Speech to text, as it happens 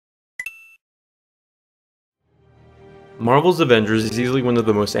Marvel's Avengers is easily one of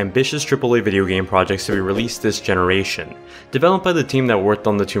the most ambitious AAA video game projects to be released this generation. Developed by the team that worked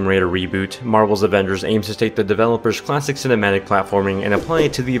on the Tomb Raider reboot, Marvel's Avengers aims to take the developer's classic cinematic platforming and apply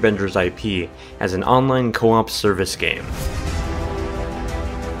it to the Avengers IP as an online co-op service game.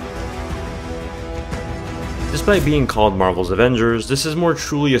 Despite being called Marvel's Avengers, this is more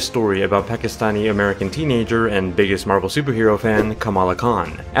truly a story about Pakistani-American teenager and biggest Marvel superhero fan, Kamala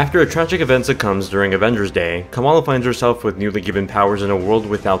Khan. After a tragic event succumbs during Avengers Day, Kamala finds herself with newly given powers in a world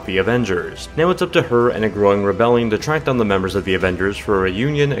without the Avengers. Now it's up to her and a growing rebellion to track down the members of the Avengers for a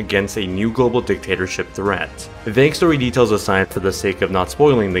reunion against a new global dictatorship threat. Vague story details aside, for the sake of not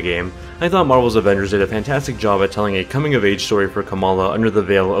spoiling the game, I thought Marvel's Avengers did a fantastic job at telling a coming-of-age story for Kamala under the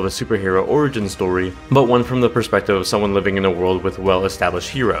veil of a superhero origin story, but one from the perspective of someone living in a world with well-established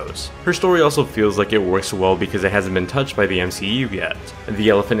heroes. Her story also feels like it works well because it hasn't been touched by the MCU yet. The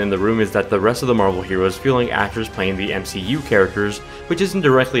elephant in the room is that the rest of the Marvel heroes feel like actors playing the MCU characters, which isn't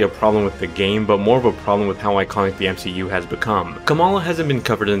directly a problem with the game, but more of a problem with how iconic the MCU has become. Kamala hasn't been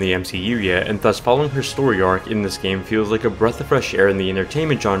covered in the MCU yet, and thus following her story arc in this game feels like a breath of fresh air in the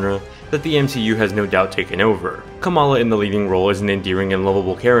entertainment genre that the MCU has no doubt taken over. Kamala in the leading role is an endearing and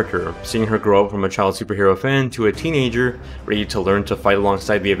lovable character. Seeing her grow up from a child superhero fan to a teenager, ready to learn to fight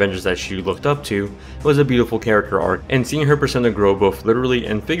alongside the Avengers that she looked up to, was a beautiful character arc, and seeing her persona grow both literally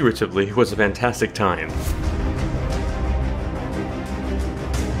and figuratively was a fantastic time.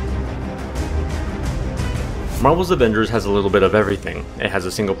 Marvel's Avengers has a little bit of everything. It has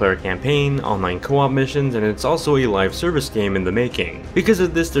a single-player campaign, online co-op missions, and it's also a live service game in the making. Because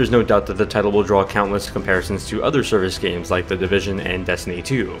of this, there's no doubt that the title will draw countless comparisons to other service games like The Division and Destiny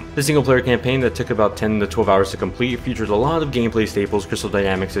 2. The single-player campaign that took about 10 to 12 hours to complete features a lot of gameplay staples Crystal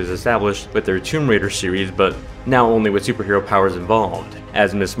Dynamics has established with their Tomb Raider series, but now only with superhero powers involved.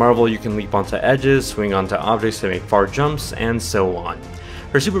 As Ms. Marvel, you can leap onto edges, swing onto objects to make far jumps, and so on.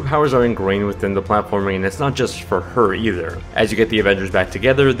 Her superpowers are ingrained within the platforming, and it's not just for her either. As you get the Avengers back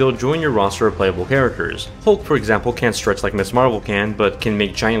together, they'll join your roster of playable characters. Hulk, for example, can't stretch like Ms. Marvel can, but can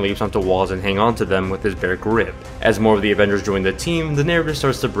make giant leaps onto walls and hang onto them with his bare grip. As more of the Avengers join the team, the narrative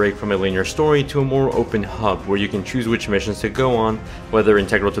starts to break from a linear story to a more open hub where you can choose which missions to go on, whether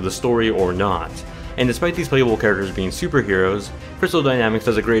integral to the story or not. And despite these playable characters being superheroes, Crystal Dynamics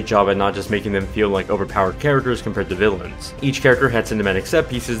does a great job at not just making them feel like overpowered characters compared to villains. Each character had cinematic set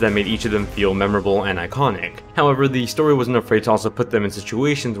pieces that made each of them feel memorable and iconic. However, the story wasn't afraid to also put them in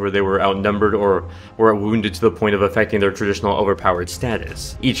situations where they were outnumbered or were wounded to the point of affecting their traditional overpowered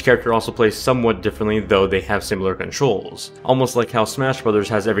status. Each character also plays somewhat differently, though they have similar controls. Almost like how Smash Bros.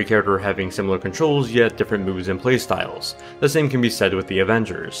 Has every character having similar controls yet different moves and playstyles. The same can be said with the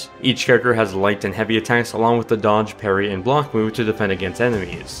Avengers. Each character has light and heavy attacks along with the dodge, parry, and block move to defend against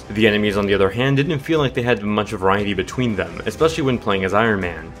enemies. The enemies on the other hand didn't feel like they had much variety between them, especially when playing as Iron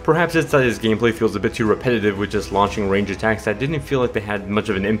Man. Perhaps it's that his gameplay feels a bit too repetitive with just launching range attacks that didn't feel like they had much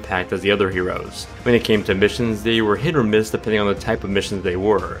of an impact as the other heroes. When it came to missions, they were hit or miss depending on the type of missions they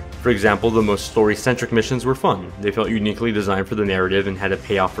were. For example, the most story-centric missions were fun. They felt uniquely designed for the narrative and had a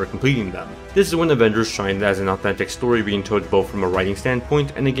payoff for completing them. This is when Avengers shined as an authentic story being told both from a writing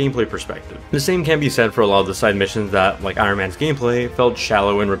standpoint and a gameplay perspective. The same can be said for a lot of the side missions that, like Iron Man's gameplay, felt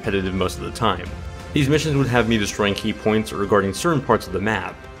shallow and repetitive most of the time. These missions would have me destroying key points regarding certain parts of the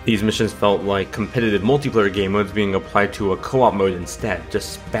map. These missions felt like competitive multiplayer game modes being applied to a co-op mode instead,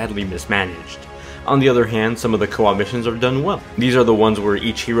 just badly mismanaged. On the other hand, some of the co-op missions are done well. These are the ones where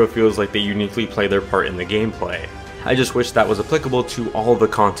each hero feels like they uniquely play their part in the gameplay. I just wish that was applicable to all of the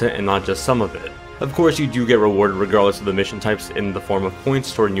content and not just some of it. Of course, you do get rewarded regardless of the mission types in the form of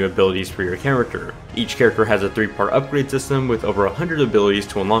points toward new abilities for your character. Each character has a 3-part upgrade system with over 100 abilities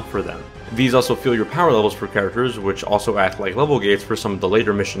to unlock for them. These also fuel your power levels for characters, which also act like level gates for some of the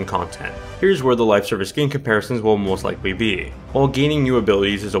later mission content. Here's where the live service game comparisons will most likely be. While gaining new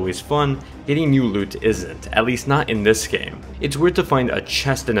abilities is always fun, getting new loot isn't, at least not in this game. It's weird to find a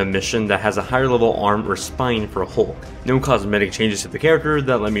chest in a mission that has a higher level arm or spine for Hulk. No cosmetic changes to the character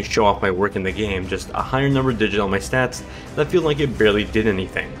that let me show off my work in the game, just a higher number digit on my stats that feel like it barely did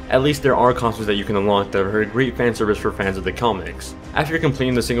anything. At least there are costumes that you can unlock that are a great fan service for fans of the comics. After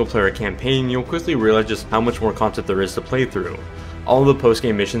completing the single player campaign, you'll quickly realize just how much more content there is to play through. All of the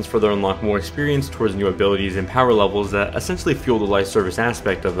post-game missions further unlock more experience towards new abilities and power levels that essentially fuel the live service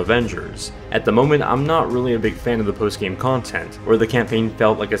aspect of Avengers. At the moment, I'm not really a big fan of the post-game content. Where the campaign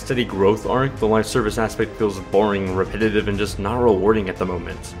felt like a steady growth arc, the live service aspect feels boring, repetitive, and just not rewarding at the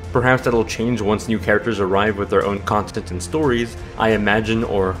moment. Perhaps that'll change once new characters arrive with their own content and stories. I imagine,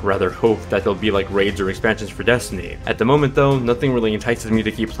 or rather hope, that they'll be like raids or expansions for Destiny. At the moment though, nothing really entices me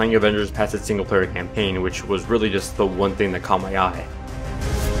to keep playing Avengers past its single player campaign, which was really just the one thing that caught my eye.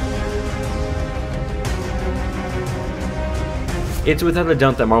 It's without a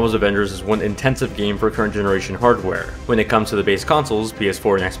doubt that Marvel's Avengers is one intensive game for current generation hardware. When it comes to the base consoles,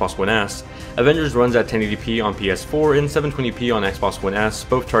 PS4 and Xbox One S, Avengers runs at 1080p on PS4 and 720p on Xbox One S,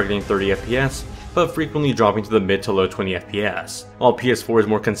 both targeting 30 FPS, but frequently dropping to the mid to low 20 FPS. While PS4 is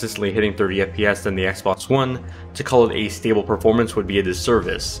more consistently hitting 30 FPS than the Xbox One, to call it a stable performance would be a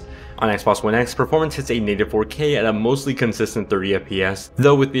disservice. On Xbox One X, performance hits a native 4K at a mostly consistent 30 FPS,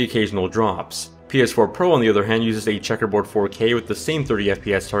 though with the occasional drops. PS4 Pro on the other hand uses a checkerboard 4K with the same 30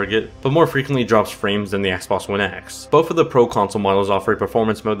 FPS target, but more frequently drops frames than the Xbox One X. Both of the Pro console models offer a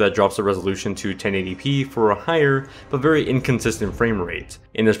performance mode that drops the resolution to 1080p for a higher, but very inconsistent frame rate.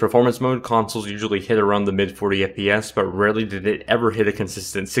 In this performance mode, consoles usually hit around the mid 40 FPS, but rarely did it ever hit a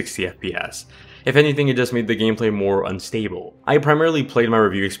consistent 60 FPS. If anything, it just made the gameplay more unstable. I primarily played my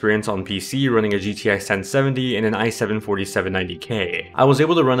review experience on PC running a GTX 1070 and an i7 4790K. I was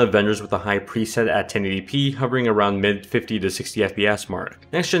able to run Avengers with a high preset at 1080p, hovering around mid 50 to 60 FPS mark.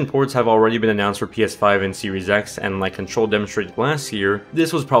 Next gen ports have already been announced for PS5 and Series X, and like Control demonstrated last year,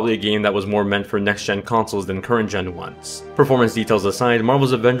 this was probably a game that was more meant for next gen consoles than current gen ones. Performance details aside,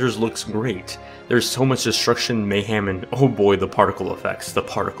 Marvel's Avengers looks great. There's so much destruction, mayhem, and oh boy, the particle effects.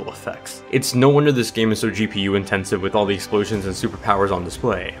 It's no wonder this game is so GPU intensive with all the explosions and superpowers on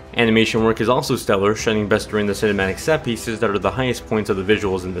display. Animation work is also stellar, shining best during the cinematic set pieces that are the highest points of the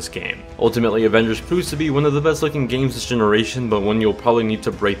visuals in this game. Ultimately, Avengers proves to be one of the best looking games this generation, but one you'll probably need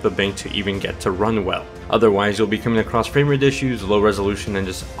to break the bank to even get to run well. Otherwise, you'll be coming across frame rate issues, low resolution, and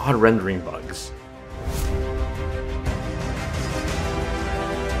just odd rendering bugs.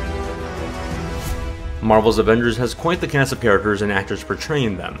 Marvel's Avengers has quite the cast of characters and actors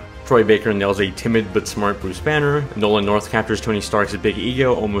portraying them. Troy Baker nails a timid but smart Bruce Banner, Nolan North captures Tony Stark's big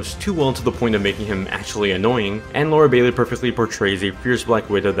ego almost too well to the point of making him actually annoying, and Laura Bailey perfectly portrays a fierce Black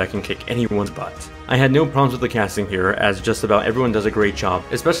Widow that can kick anyone's butt. I had no problems with the casting here, as just about everyone does a great job,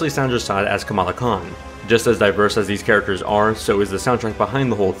 especially Sandra Saad as Kamala Khan. Just as diverse as these characters are, so is the soundtrack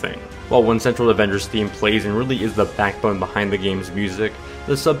behind the whole thing. While one central Avengers theme plays and really is the backbone behind the game's music,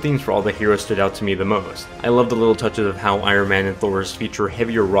 the sub-themes for all the heroes stood out to me the most. I love the little touches of how Iron Man and Thor's feature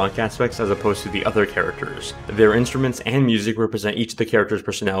heavier rock aspects as opposed to the other characters. Their instruments and music represent each of the characters'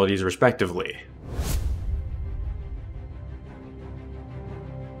 personalities respectively.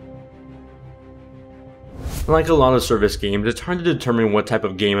 Like a lot of service games, it's hard to determine what type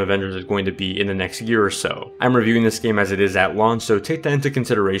of game Avengers is going to be in the next year or so. I'm reviewing this game as it is at launch, so take that into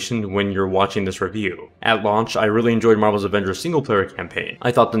consideration when you're watching this review. At launch, I really enjoyed Marvel's Avengers single player campaign.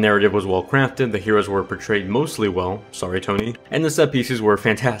 I thought the narrative was well crafted, the heroes were portrayed mostly well, sorry Tony, and the set pieces were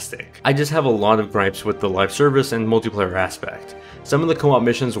fantastic. I just have a lot of gripes with the live service and multiplayer aspect. Some of the co-op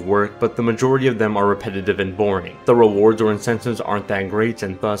missions work, but the majority of them are repetitive and boring. The rewards or incentives aren't that great,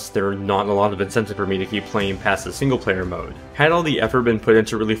 and thus there are not a lot of incentive for me to keep playing past the single player mode. Had all the effort been put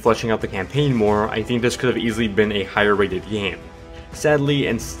into really fleshing out the campaign more, I think this could have easily been a higher rated game. Sadly,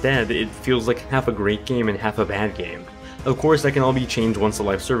 instead, it feels like half a great game and half a bad game. Of course, that can all be changed once the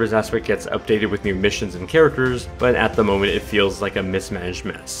live service aspect gets updated with new missions and characters, but at the moment it feels like a mismanaged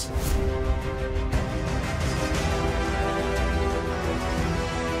mess.